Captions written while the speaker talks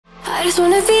I just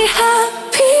wanna be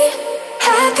happy,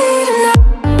 happy tonight.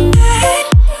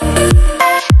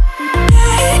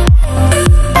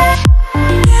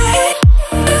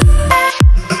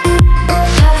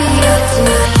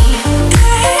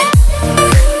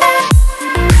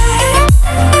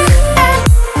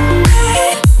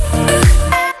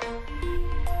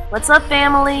 What's up,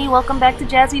 family? Welcome back to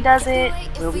Jazzy Does It,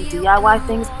 where we DIY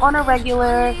things on a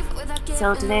regular.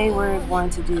 So today we're going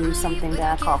to do something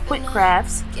that I call quick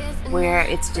crafts, where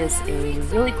it's just a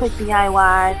really quick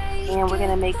DIY, and we're going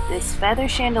to make this feather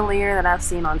chandelier that I've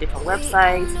seen on different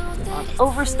websites, on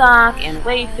Overstock and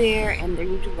Wayfair, and they're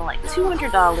usually like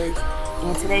 $200,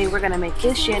 and today we're going to make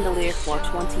this chandelier for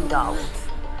 $20.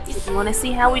 If you want to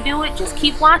see how we do it, just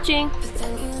keep watching.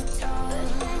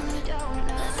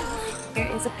 Here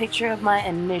is a picture of my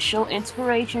initial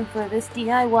inspiration for this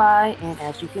DIY, and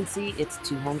as you can see, it's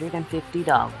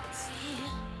 $250.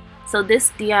 So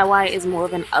this DIY is more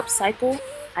of an upcycle.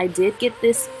 I did get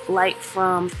this light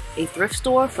from a thrift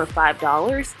store for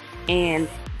 $5, and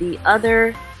the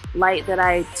other light that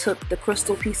I took the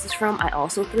crystal pieces from, I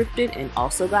also thrifted and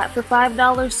also got for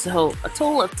 $5, so a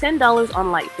total of $10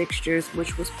 on light fixtures,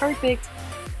 which was perfect.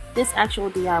 This actual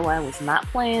DIY was not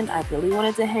planned. I really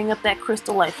wanted to hang up that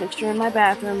crystal light fixture in my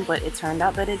bathroom, but it turned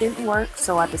out that it didn't work,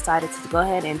 so I decided to go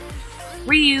ahead and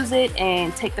reuse it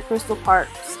and take the crystal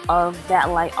parts of that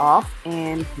light off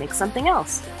and make something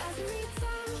else.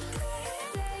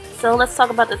 So let's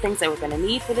talk about the things that we're going to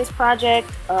need for this project.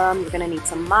 You're going to need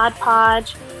some Mod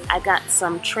Podge. I got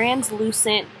some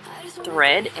translucent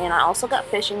thread, and I also got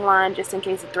fishing line just in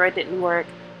case the thread didn't work.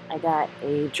 I got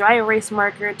a dry erase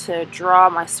marker to draw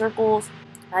my circles.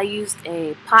 I used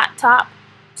a pot top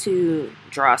to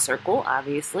draw a circle,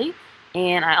 obviously.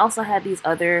 And I also had these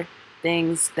other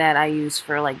things that I use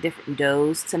for like different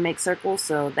doughs to make circles,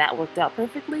 so that worked out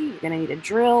perfectly. You're gonna need a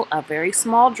drill, a very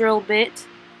small drill bit,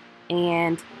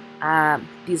 and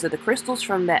these are the crystals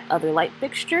from that other light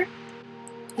fixture.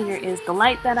 Here is the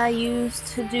light that I used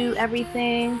to do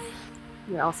everything.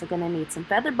 You're also going to need some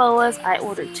feather boas. I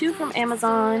ordered 2 from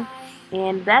Amazon,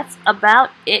 and that's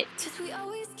about it.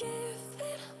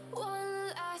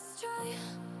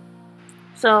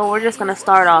 So we're just going to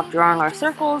start off drawing our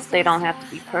circles. They don't have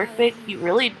to be perfect. You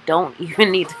really don't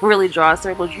even need to really draw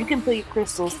circles. You can put your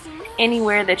crystals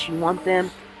anywhere that you want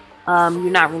them. You're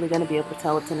not really going to be able to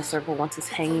tell it's in a circle once it's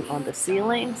hanging on the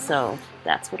ceiling. So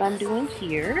that's what I'm doing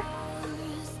here.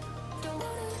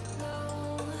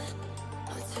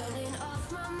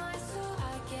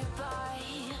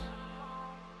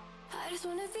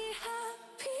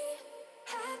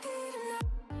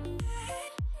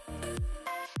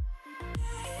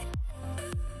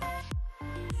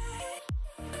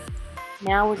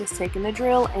 Now we're just taking the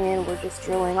drill and we're just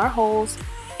drilling our holes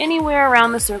anywhere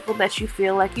around the circle that you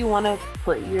feel like you want to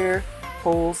put your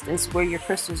holes. Is where your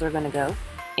crystals are going to go.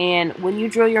 And when you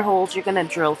drill your holes, you're going to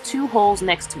drill 2 holes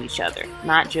next to each other,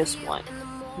 not just one.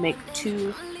 Make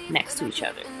 2 next to each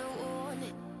other.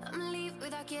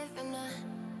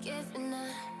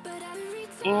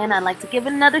 And I'd like to give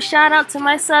another shout out to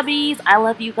my subbies. I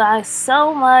love you guys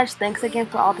so much. Thanks again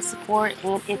for all the support.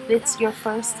 And if it's your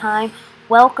first time,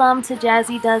 welcome to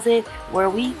Jazzy Does It, where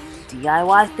we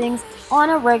DIY things on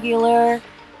a regular.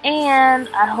 And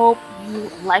I hope you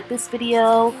like this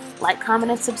video, like, comment,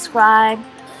 and subscribe,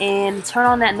 and turn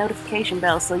on that notification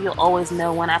bell so you'll always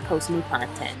know when I post new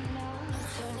content.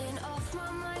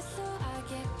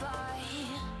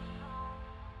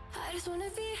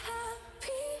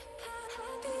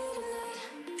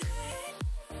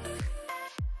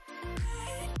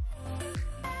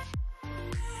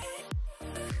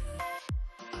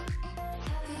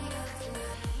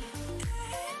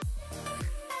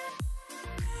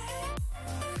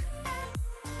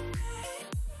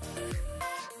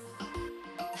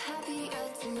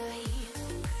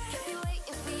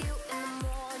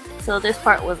 So this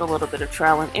part was a little bit of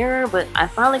trial and error, but I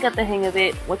finally got the hang of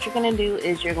it. What you're going to do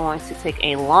is you're going to take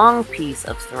a long piece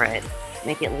of thread,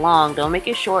 make it long, don't make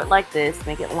it short like this,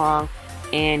 make it long,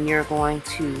 and you're going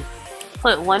to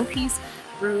put one piece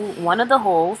through one of the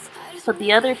holes, put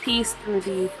the other piece through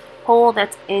the hole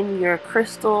that's in your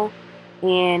crystal,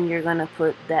 and you're going to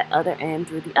put that other end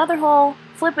through the other hole,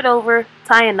 flip it over,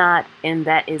 tie a knot, and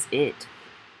that is it.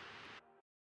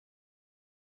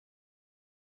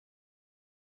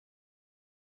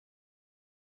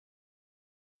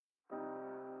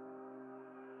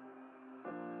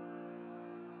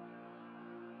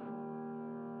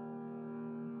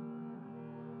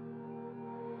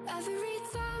 Every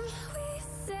time we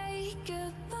say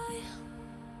goodbye,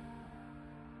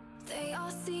 they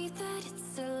all see that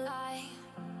it's a lie.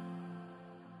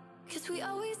 'Cause we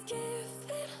always give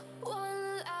it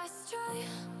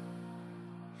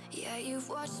that you've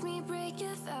watched me break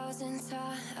 1,000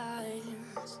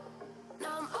 times.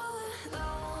 Now I'm all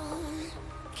alone,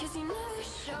 'cause you never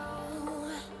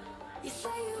show. You say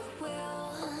you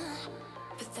will,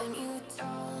 but then you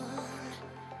don't.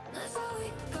 That's how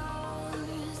it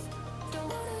goes. Don't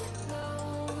wanna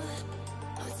know.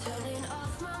 I'm turning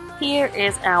off my mind. Here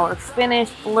is our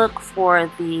finished look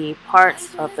for the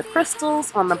parts of the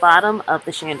crystals on the bottom of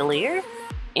the chandelier.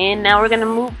 And now we're going to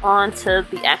move on to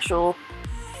the actual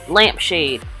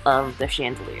lampshade of the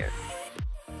chandelier.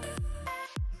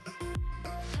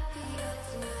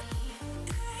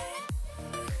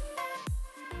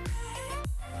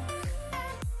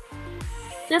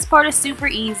 This part is super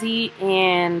easy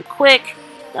and quick.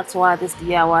 That's why this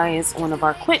DIY is one of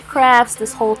our quick crafts.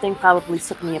 This whole thing probably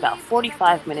took me about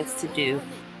 45 minutes to do.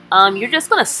 You're just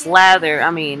gonna slather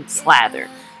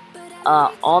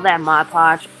all that Mod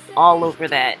Podge all over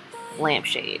that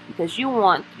lampshade because you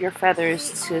want your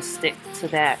feathers to stick to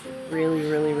that really,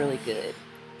 really, really good.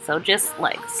 So just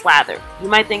like slather. You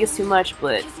might think it's too much,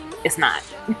 but it's not.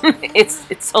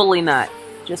 it's totally not.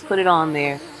 Just put it on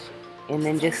there. And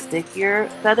then just stick your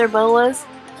feather boas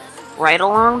right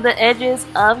along the edges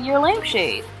of your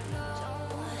lampshade.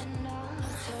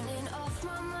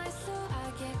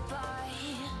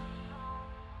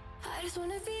 I just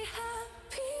wanna be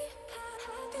happy,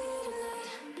 happy tonight.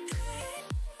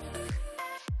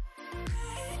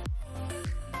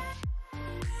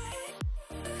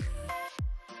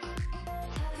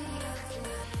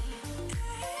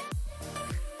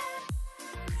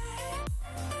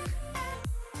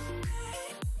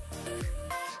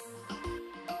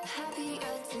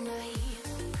 Happier tonight.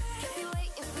 Can't be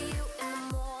waiting for you in the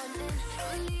morning.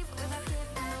 I'ma leave without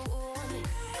giving a warning.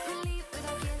 I'ma leave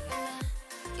without giving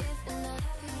a.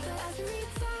 But every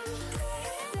time we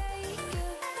say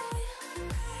goodbye,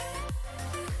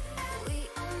 we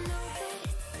all know that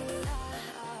it's a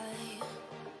lie.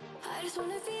 I just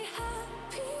wanna be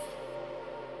happy.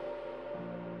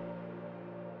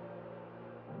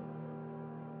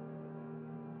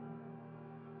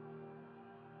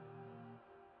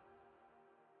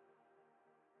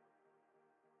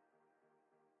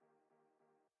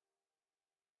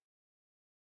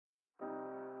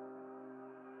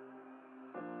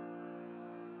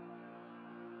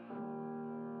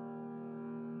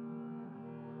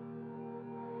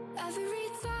 Every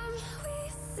time we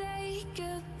say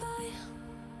goodbye,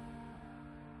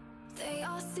 they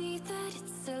all see that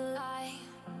it's a lie.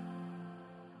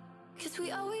 'Cause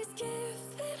we always give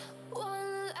it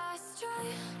one last try.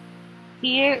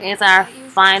 Here is our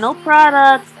final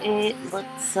product. It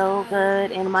looks so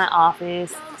good in my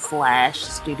office /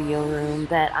 studio room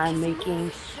that I'm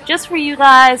making just for you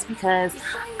guys because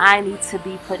I need to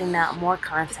be putting out more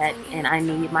content and I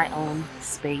need my own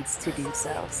space to do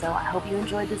so. So I hope you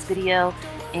enjoyed this video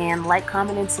and like,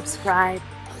 comment, and subscribe,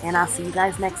 and I'll see you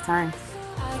guys next time.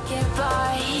 I get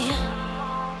by.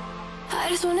 I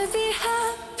just wanna be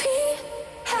happy,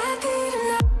 happy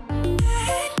tonight.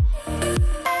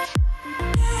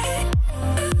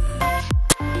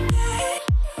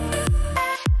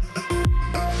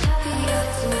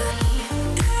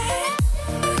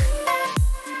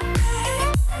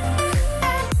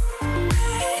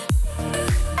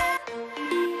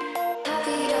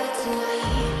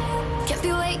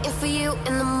 For you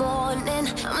in the morning,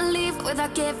 I'ma leave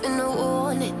without giving a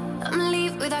warning. I'ma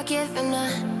leave without giving a.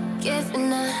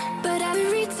 But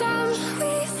every time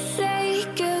we say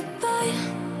goodbye,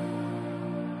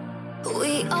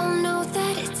 we all